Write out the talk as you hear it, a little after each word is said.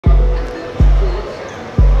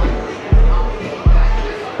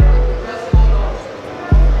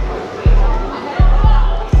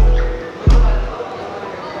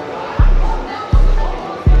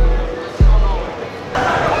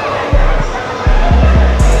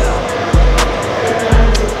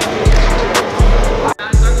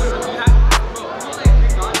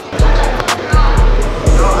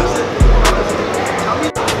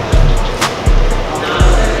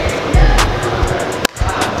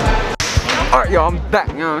Alright, y'all, I'm back,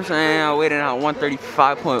 you know what I'm saying? I waited at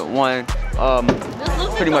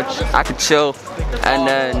 135.1. Pretty much I could chill, and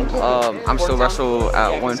then I'm still wrestle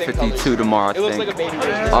at 152 tomorrow, I think,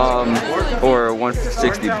 or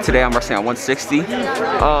 160. Today I'm wrestling at 160. We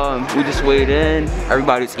just weighed in.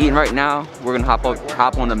 Everybody's eating right now. We're gonna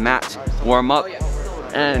hop on the mat, warm up,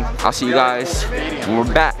 and I'll see you guys when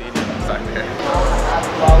we're back.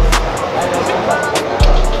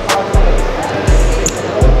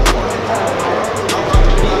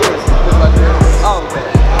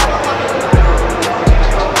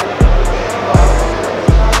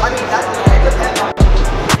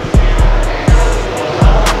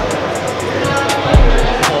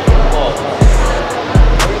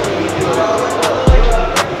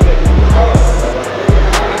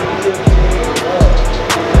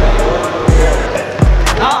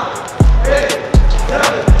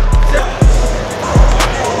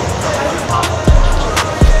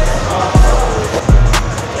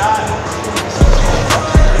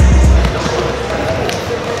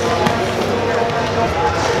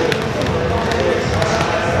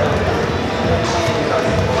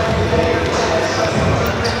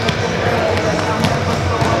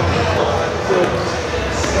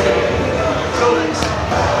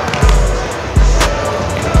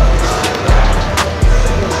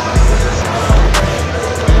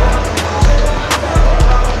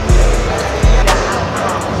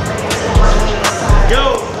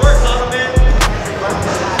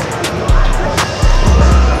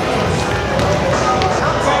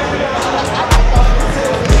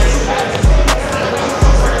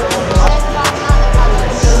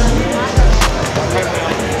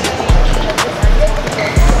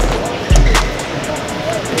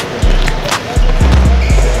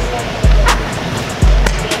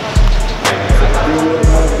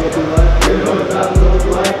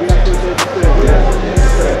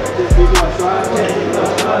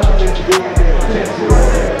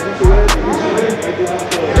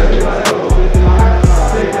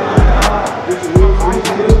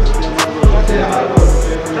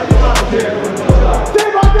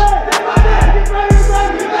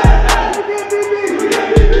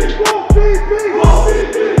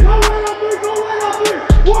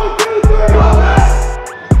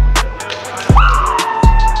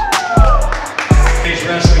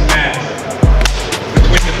 Wrestling match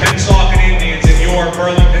between the Pennsauken Indians and your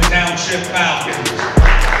Burlington Township Falcons.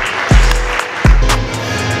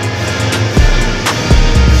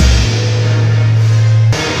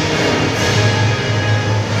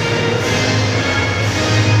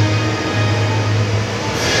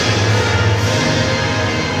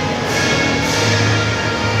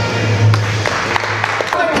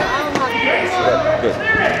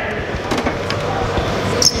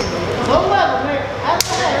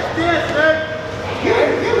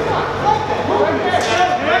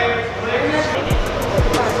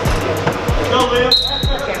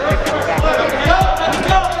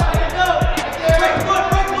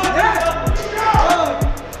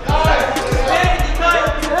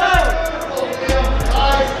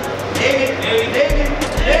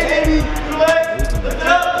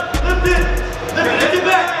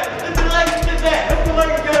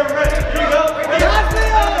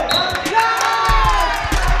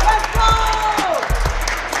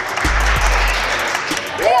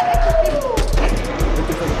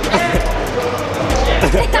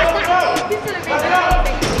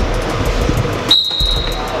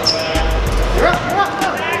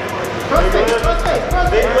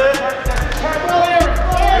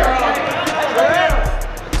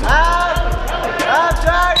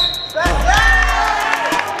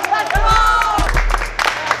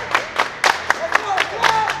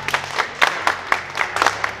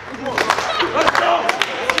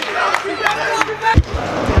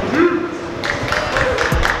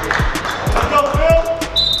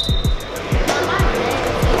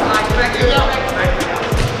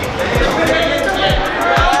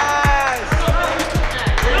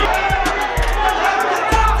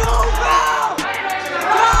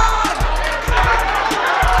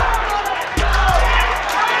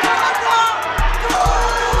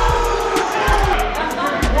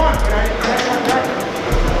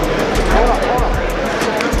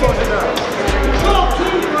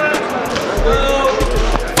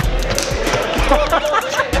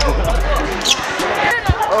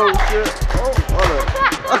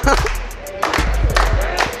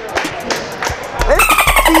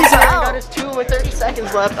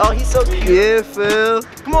 Left. Oh, he's so cute. Yeah, Phil.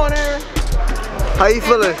 Come on, Aaron. How you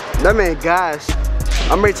feeling? That man, gosh.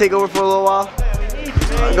 I'm ready to take over for a little while.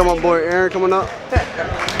 I got my boy Aaron coming up.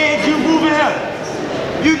 And you moving up.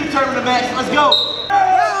 You determine the match. Let's go.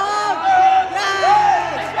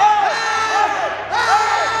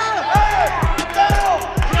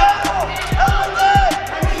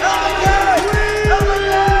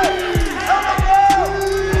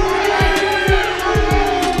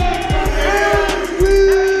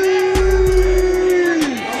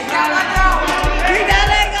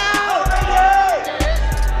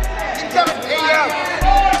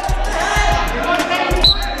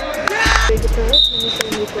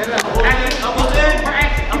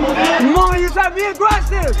 aggressive, be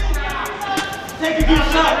aggressive. Take a good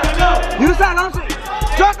shot, go. You said, don't say.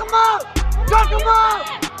 Drunk him up. Drunk him up.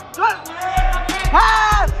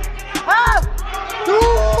 Half. Half. Ooh.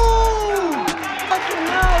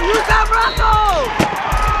 You said Russell.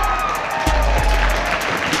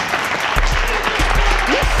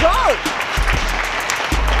 He sucked.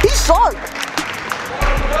 He sucked.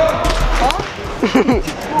 Huh?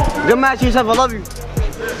 Good match, Yusuf. I love you.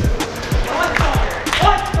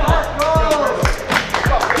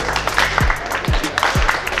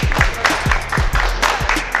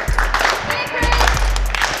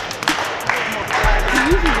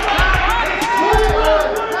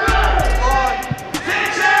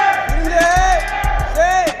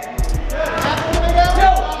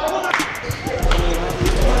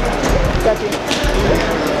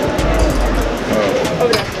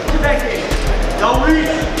 Don't reach.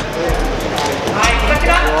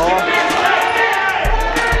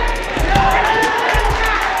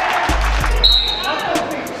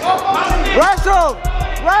 Wrestle!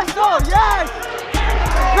 Wrestle! Yes!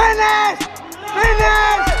 Finish!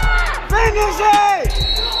 Finish! Finish it!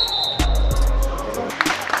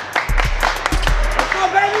 Let's go,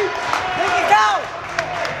 baby! Take it down!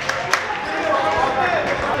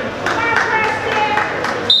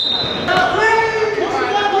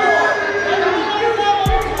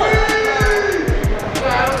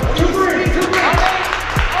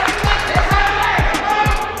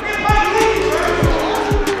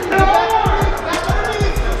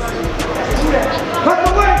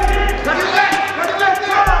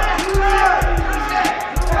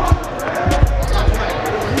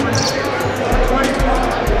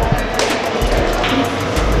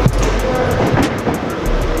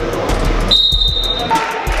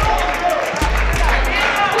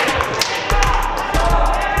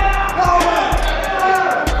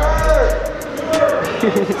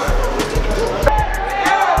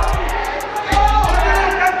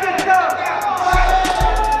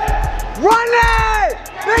 Run it!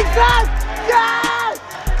 Big shot! Yes!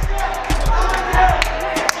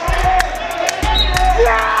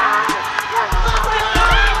 Yes!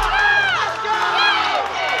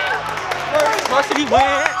 First varsity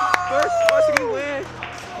win. First varsity win.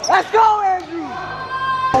 Let's go, Andrew!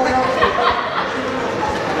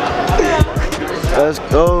 Let's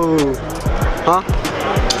go. Huh?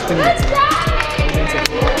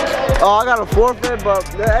 Oh, I got a forfeit, but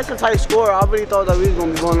that's a tight score. I really thought that we was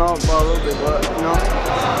gonna be going up by a little bit, but you know,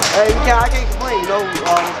 hey, I can't complain. You know,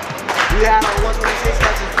 we had our 126.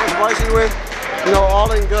 That's his first varsity win. You know, all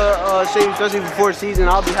in good shape, especially before the season.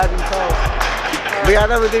 I'll be happy to tell. But yeah, I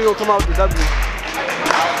never think we'll come out with the W.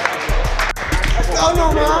 Let's go, no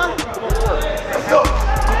man. Let's go.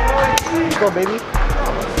 Let's go, baby.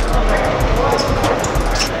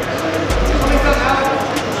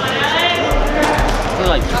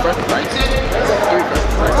 Like right?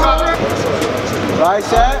 Right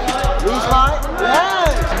set, loose line,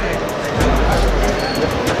 yes!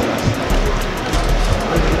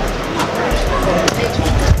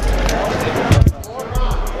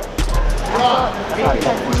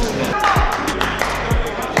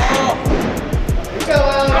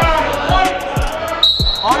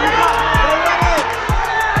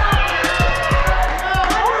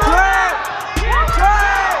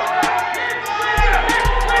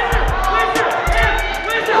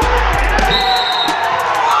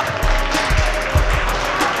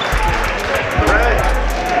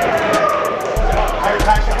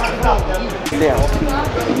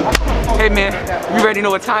 Hey man, you already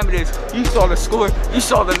know what time it is. You saw the score, you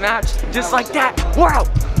saw the match, just like that. We're out.